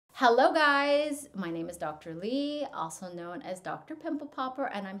Hello guys, my name is Dr. Lee, also known as Dr. Pimple Popper,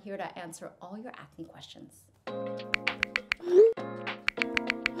 and I'm here to answer all your acne questions.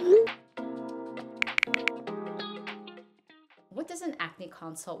 What does an acne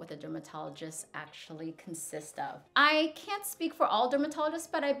consult with a dermatologist actually consist of? I can't speak for all dermatologists,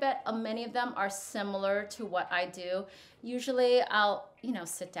 but I bet many of them are similar to what I do. Usually I'll,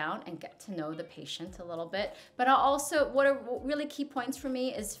 sit down and get to know the patient a little bit, but I'll also, what are really key points for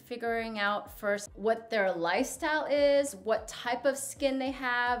me is figuring out first what their lifestyle is, what type of skin they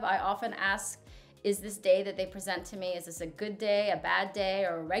have. I often ask, is this day that they present to me, is this a good day, a bad day,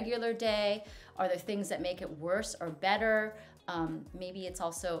 or a regular day? Are there things that make it worse or better? Maybe it's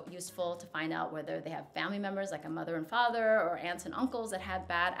also useful to find out whether they have family members like a mother and father or aunts and uncles that had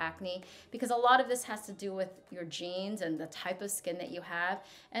bad acne, because a lot of this has to do with your genes and the type of skin that you have,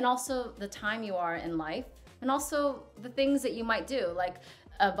 and also the time you are in life, and also the things that you might do, like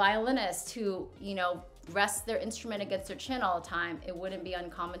a violinist who, rests their instrument against their chin all the time. It wouldn't be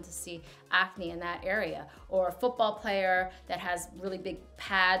uncommon to see acne in that area. Or a football player that has really big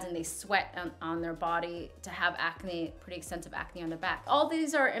pads and they sweat on their body to have acne, pretty extensive acne on their back. All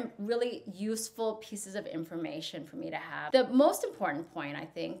these are really useful pieces of information for me to have. The most important point, I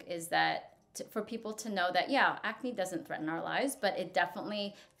think, is that for people to know that, yeah, acne doesn't threaten our lives, but it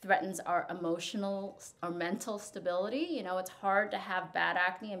definitely threatens our emotional or mental stability. It's hard to have bad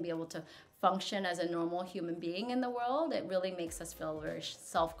acne and be able to function as a normal human being in the world. It really makes us feel very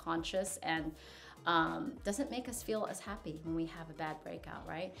self-conscious and doesn't make us feel as happy when we have a bad breakout,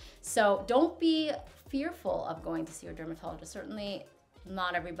 right? So don't be fearful of going to see your dermatologist. Certainly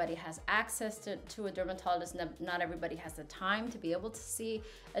not everybody has access to a dermatologist. Not everybody has the time to be able to see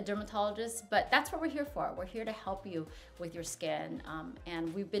a dermatologist, but that's what we're here for. We're here to help you with your skin,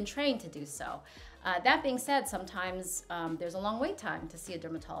 and we've been trained to do so. That being said, sometimes there's a long wait time to see a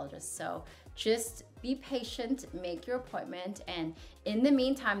dermatologist, so just be patient, make your appointment, and in the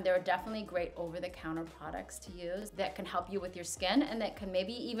meantime, there are definitely great over-the-counter products to use that can help you with your skin and that can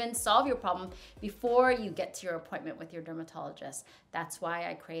maybe even solve your problem before you get to your appointment with your dermatologist. That's why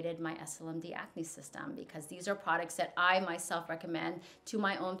I created my SLMD acne system, because these are products that I myself recommend to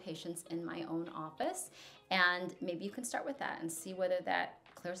my own patients in my own office, and maybe you can start with that and see whether that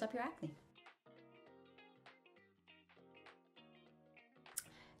clears up your acne.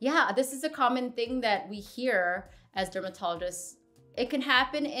 Yeah, this is a common thing that we hear as dermatologists. It can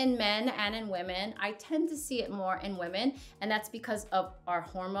happen in men and in women. I tend to see it more in women, and that's because of our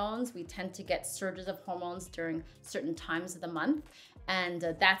hormones. We tend to get surges of hormones during certain times of the month,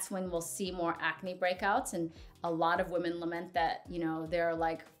 and that's when we'll see more acne breakouts. And a lot of women lament that, they're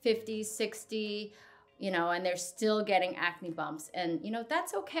like 50, 60, and they're still getting acne bumps. And,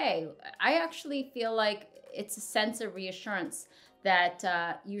 that's okay. I actually feel like it's a sense of reassurance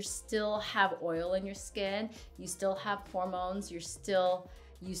that you still have oil in your skin, you still have hormones, you're still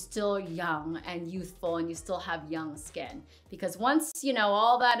young and youthful, and you still have young skin. Because once,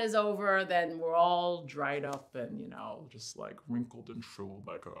 all that is over, then we're all dried up and, just like wrinkled and shriveled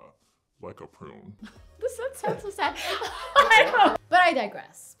like a prune. This sounds so sad. But I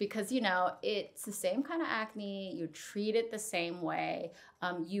digress, because it's the same kind of acne. You treat it the same way.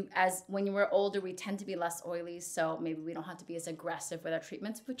 When you were older, we tend to be less oily, so maybe we don't have to be as aggressive with our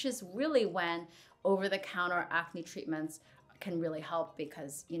treatments, which is really when over-the-counter acne treatments can really help,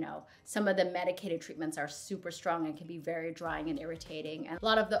 because some of the medicated treatments are super strong and can be very drying and irritating, and a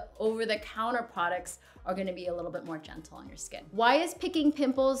lot of the over-the-counter products are going to be a little bit more gentle on your skin. Why is picking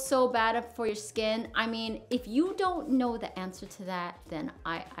pimples so bad for your skin? I mean, if you don't know the answer to that, then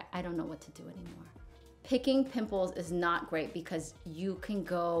I don't know what to do anymore. Picking pimples is not great, because you can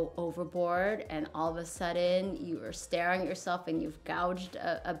go overboard and all of a sudden you are staring at yourself and you've gouged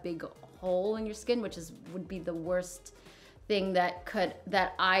a big hole in your skin, which would be the worst thing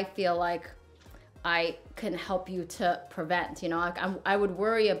that I feel like I can help you to prevent. I would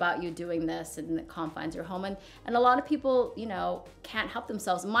worry about you doing this in the confines of your home, and a lot of people can't help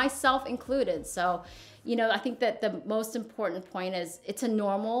themselves, myself included. So I think that the most important point is it's a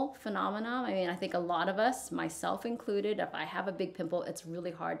normal phenomenon. I mean, I think a lot of us, myself included, if I have a big pimple, it's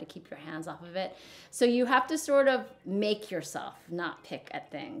really hard to keep your hands off of it. So you have to sort of make yourself not pick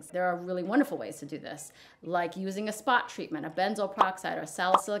at things. There are really wonderful ways to do this, like using a spot treatment, a benzoyl peroxide or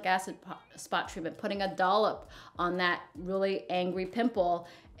salicylic acid spot treatment, putting a dollop on that really angry pimple.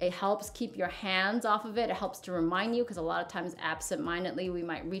 It helps keep your hands off of it. It helps to remind you, because a lot of times absent-mindedly we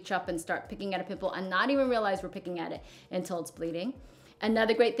might reach up and start picking at a pimple and not even realize we're picking at it until it's bleeding.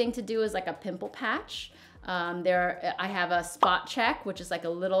 Another great thing to do is like a pimple patch. I have a spot check, which is like a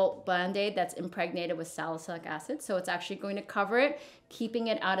little Band-Aid that's impregnated with salicylic acid. So it's actually going to cover it, keeping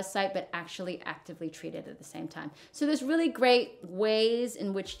it out of sight, but actually actively treat it at the same time. So there's really great ways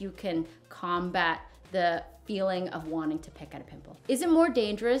in which you can combat the feeling of wanting to pick at a pimple. Is it more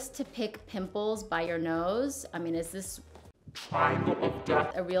dangerous to pick pimples by your nose? I mean, is this Triangle of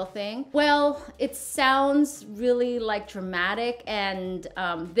death. a real thing? Well, it sounds really like dramatic, and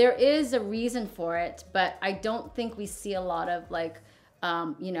there is a reason for it, but I don't think we see a lot of like,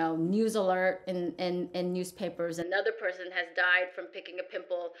 you know, news alert in newspapers. Another person has died from picking a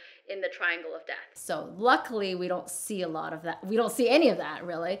pimple in the triangle of death. So luckily we don't see a lot of that. We don't see any of that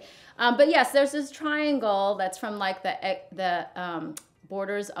really. But yes, there's this triangle that's from like the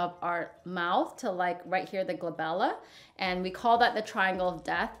borders of our mouth to like right here, the glabella. And we call that the triangle of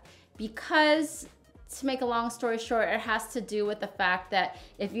death because, to make a long story short, it has to do with the fact that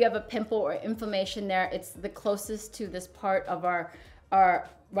if you have a pimple or inflammation there, it's the closest to this part of our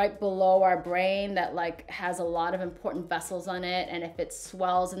right below our brain that like has a lot of important vessels on it. And if it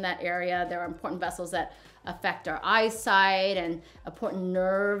swells in that area, there are important vessels that affect our eyesight and important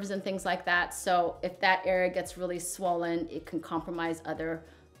nerves and things like that. So if that area gets really swollen, it can compromise other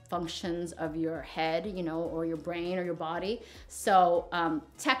functions of your head, you know, or your brain or your body. So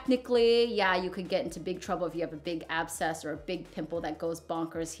technically, yeah, you could get into big trouble if you have a big abscess or a big pimple that goes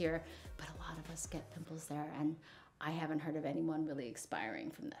bonkers here. But a lot of us get pimples there, and I haven't heard of anyone really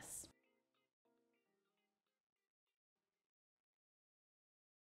expiring from this.